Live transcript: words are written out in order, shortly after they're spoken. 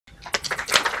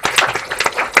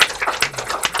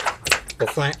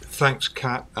Well, thanks,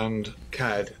 Kat and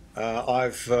Cad.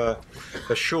 I've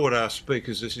assured our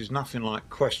speakers this is nothing like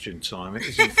question time. It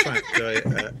is, in fact,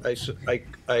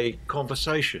 a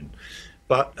conversation.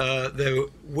 But there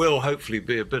will hopefully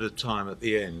be a bit of time at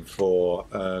the end for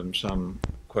some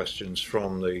questions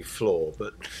from the floor.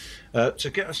 But to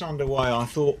get us underway, I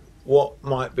thought what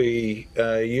might be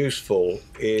useful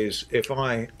is if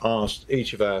I asked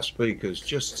each of our speakers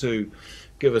just to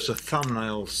give us a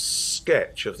thumbnail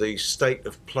sketch of the state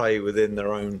of play within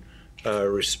their own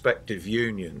respective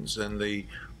unions and the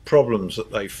problems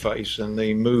that they face and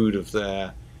the mood of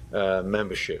their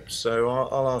membership. So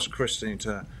I'll ask Christine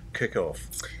to kick off.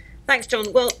 Thanks,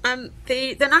 John. Well,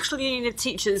 the National Union of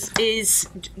Teachers is,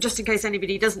 just in case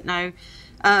anybody doesn't know,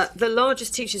 the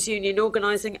largest teachers' union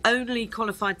organising only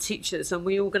qualified teachers, and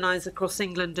we organise across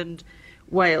England and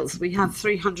Wales. We have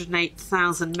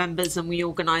 308,000 members, and we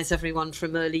organise everyone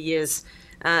from early years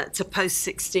to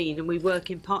post-16, and we work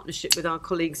in partnership with our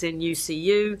colleagues in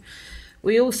UCU.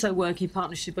 We also work in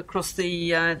partnership across the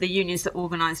unions that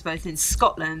organise both in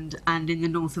Scotland and in the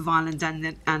north of Ireland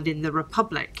and in the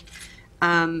Republic.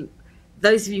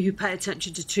 Those of you who pay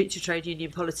attention to teacher trade union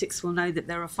politics will know that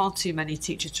there are far too many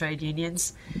teacher trade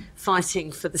unions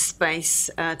fighting for the space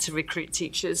to recruit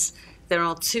teachers. There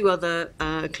are two other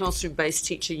classroom-based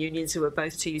teacher unions who are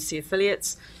both TUC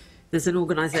affiliates. There's an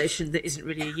organisation that isn't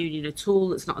really a union at all,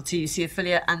 that's not a TUC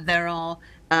affiliate, and there are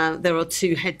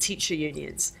two head teacher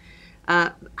unions.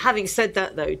 Having said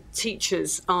that, though,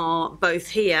 teachers are both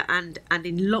here and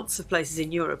in lots of places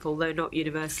in Europe, although not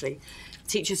universally.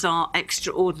 Teachers are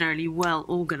extraordinarily well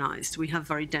organised. We have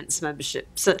very dense membership.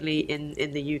 Certainly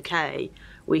in the UK,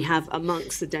 we have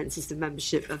amongst the densest of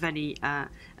membership of any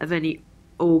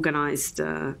organised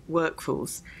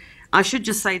workforce. I should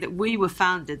just say that we were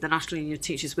founded, the National Union of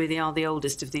Teachers, we are the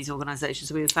oldest of these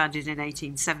organisations. We were founded in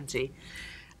 1870.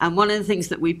 And one of the things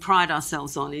that we pride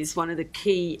ourselves on is one of the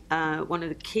key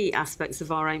aspects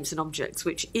of our aims and objects,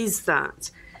 which is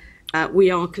that we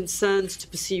are concerned to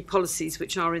pursue policies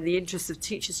which are in the interests of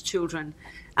teachers, children,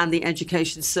 and the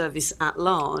education service at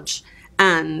large,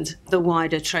 and the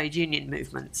wider trade union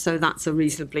movement. So that's a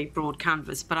reasonably broad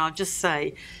canvas. But I'll just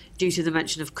say, due to the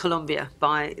mention of Colombia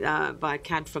by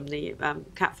Kat from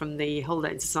the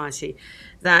Haldane Society,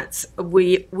 that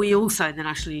we also in the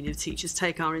National Union of Teachers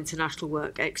take our international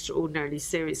work extraordinarily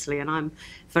seriously, and I'm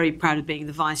very proud of being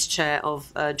the vice chair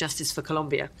of Justice for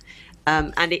Colombia,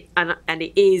 and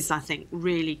it is, I think,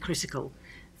 really critical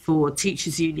for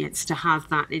teachers' unions to have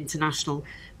that international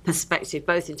perspective,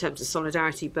 both in terms of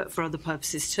solidarity but for other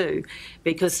purposes too,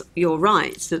 because you're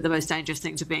right that the most dangerous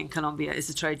thing to be in Colombia is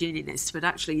a trade unionist, but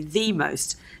actually the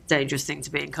most dangerous thing to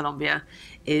be in Colombia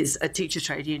is a teacher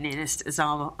trade unionist, as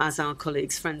our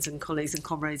colleagues, friends and colleagues and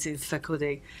comrades in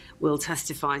FECODE will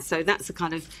testify. So that's the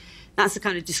kind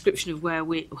of description of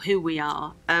who we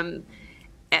are.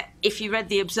 If you read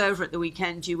The Observer at the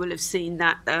weekend, you will have seen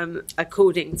that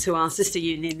according to our sister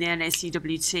union, the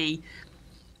NACWT,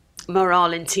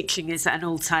 morale in teaching is at an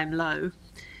all-time low.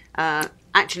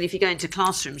 Actually, if you go into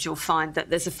classrooms, you'll find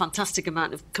that there's a fantastic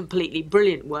amount of completely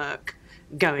brilliant work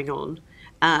going on.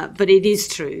 But it is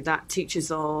true that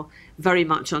teachers are very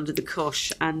much under the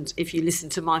cosh. And if you listen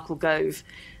to Michael Gove,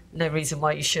 no reason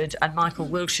why you should, and Michael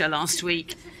Wiltshire last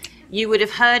week, you would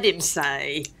have heard him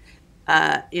say,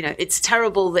 it's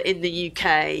terrible that in the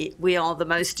UK we are the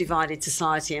most divided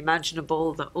society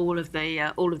imaginable, that all of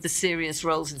the serious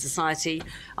roles in society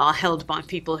are held by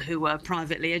people who are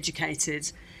privately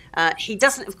educated. He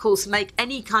doesn't, of course, make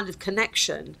any kind of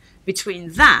connection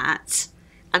between that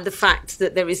and the fact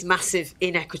that there is massive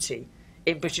inequity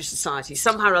in British society.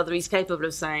 Somehow or other he's capable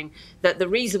of saying that the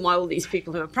reason why all these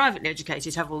people who are privately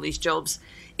educated have all these jobs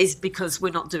is because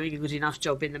we're not doing a good enough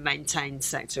job in the maintained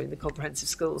sector, in the comprehensive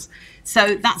schools.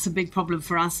 So that's a big problem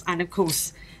for us. And of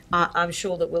course, I'm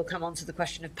sure that we'll come on to the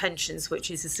question of pensions, which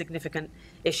is a significant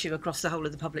issue across the whole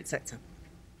of the public sector.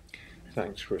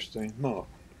 Thanks, Christine. Mark?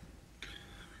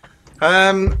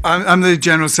 I'm the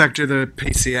General Secretary of the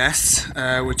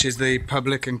PCS, which is the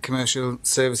Public and Commercial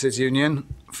Services Union,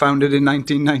 founded in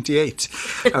 1998.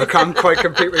 I can't quite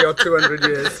compete with your 200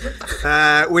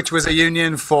 years, which was a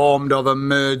union formed of a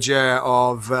merger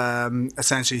of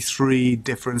essentially three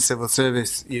different civil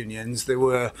service unions. There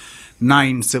were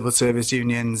 9 civil service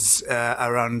unions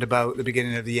around about the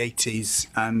beginning of the 80s,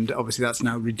 and obviously that's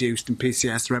now reduced, and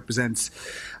PCS represents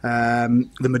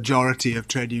the majority of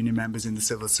trade union members in the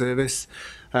civil service.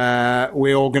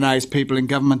 We organise people in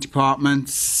government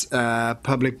departments,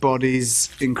 public bodies,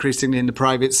 increasingly in the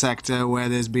private sector where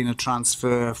there's been a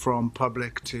transfer from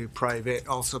public to private,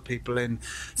 also people in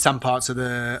some parts of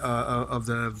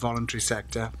the voluntary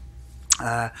sector.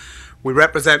 We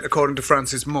represent, according to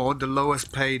Francis Maud, the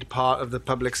lowest paid part of the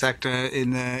public sector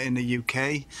in the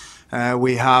UK.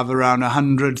 We have around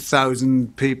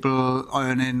 100,000 people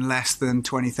earning less than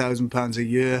 £20,000 a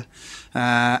year,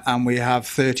 and we have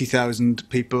 30,000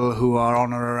 people who are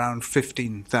on or around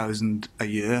 15,000 a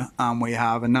year, and we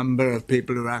have a number of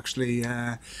people who are actually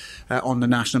on the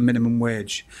national minimum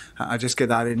wage. I just get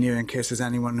that in here in case there's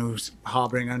anyone who's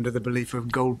harbouring under the belief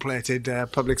of gold-plated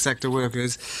public sector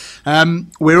workers.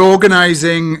 We're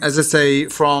organising, as I say,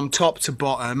 from top to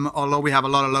bottom. Although we have a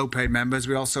lot of low-paid members,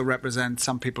 we also represent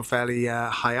some people fairly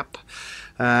high up.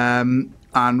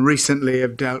 And recently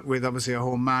have dealt with obviously a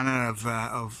whole manner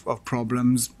of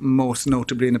problems, most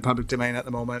notably in the public domain at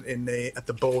the moment, at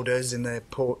the borders, in the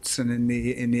ports and in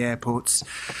the airports.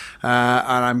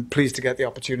 And I'm pleased to get the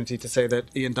opportunity to say that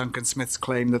Ian Duncan Smith's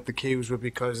claim that the queues were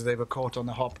because they were caught on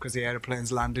the hop because the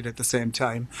aeroplanes landed at the same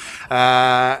time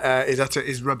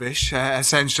is rubbish.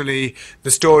 Essentially,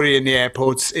 the story in the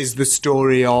airports is the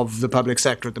story of the public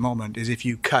sector at the moment. Is if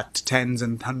you cut tens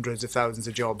and hundreds of thousands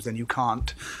of jobs, then you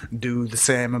can't do the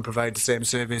same and provide the same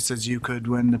service as you could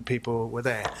when the people were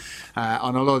there.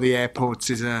 And although the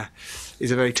airports is a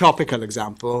very topical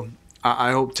example,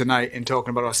 I hope tonight, in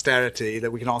talking about austerity, that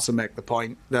we can also make the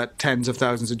point that tens of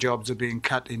thousands of jobs are being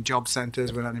cut in job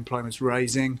centres when unemployment's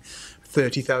rising,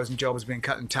 30,000 jobs being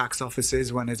cut in tax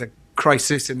offices when there's a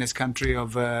crisis in this country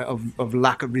of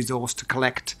lack of resource to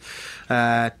collect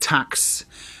tax.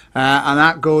 And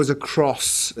that goes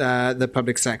across the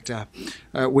public sector.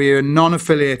 We are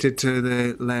non-affiliated to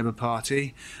the Labour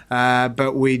Party,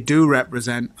 but we do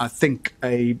represent, I think,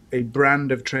 a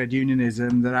brand of trade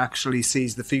unionism that actually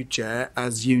sees the future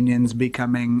as unions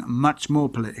becoming much more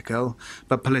political,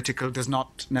 but political does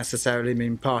not necessarily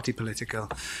mean party political.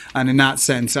 And in that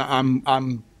sense,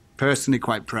 I'm personally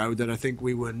quite proud that I think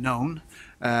we were known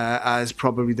as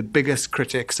probably the biggest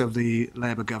critics of the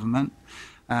Labour government.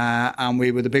 And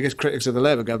we were the biggest critics of the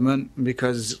Labour government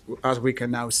because, as we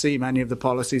can now see, many of the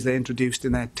policies they introduced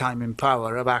in their time in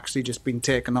power have actually just been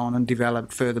taken on and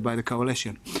developed further by the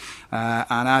coalition.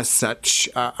 And as such,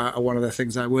 one of the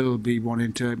things I will be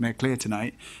wanting to make clear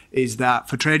tonight is that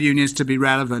for trade unions to be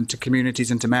relevant to communities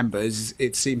and to members,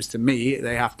 it seems to me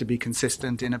they have to be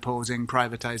consistent in opposing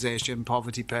privatisation,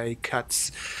 poverty pay,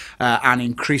 cuts, and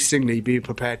increasingly be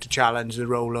prepared to challenge the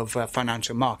role of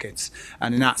financial markets.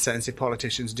 And in that sense, if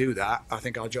politicians do that, I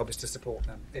think our job is to support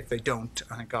them. If they don't,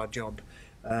 I think our job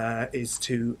is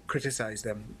to criticise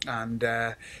them. And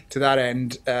to that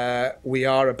end, we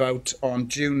are about on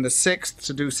June the 6th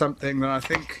to do something that I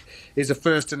think is a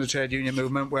first in the trade union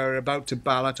movement, where we're about to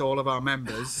ballot all of our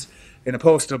members in a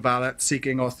postal ballot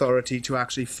seeking authority to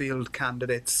actually field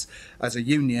candidates as a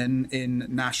union in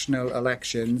national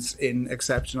elections in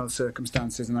exceptional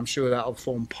circumstances, and I'm sure that'll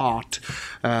form part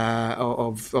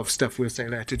of stuff we'll say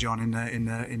later, John,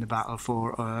 in the battle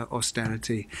for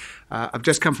austerity. I've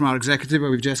just come from our executive where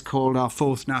we've just called our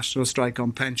 4th national strike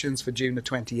on pensions for June the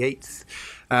 28th.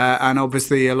 And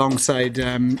obviously, alongside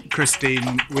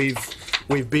Christine,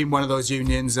 we've been one of those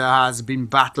unions that has been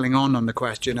battling on the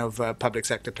question of public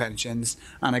sector pensions.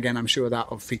 And again, I'm sure that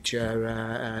will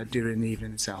feature during the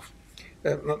evening itself.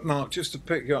 Mark, just to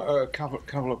pick up a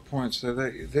couple of points there.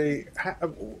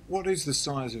 What is the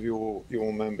size of your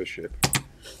membership?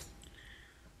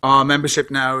 Our membership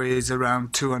now is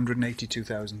around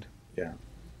 282,000. Yeah.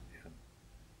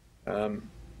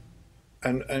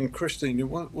 And Christine,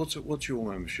 what's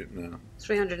your membership now?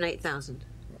 308,000.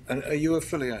 And are you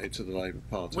affiliated to the Labour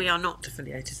Party? We are not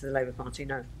affiliated to the Labour Party,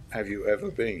 no. Have you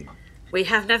ever been? We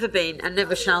have never been and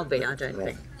never shall be, I don't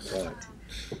think. Right.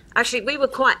 Actually,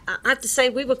 I have to say,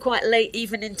 we were quite late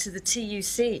even into the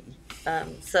TUC.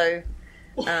 So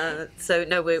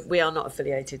no, we are not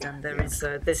affiliated, and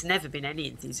there's never been any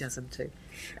enthusiasm to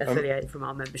affiliate from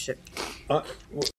our membership.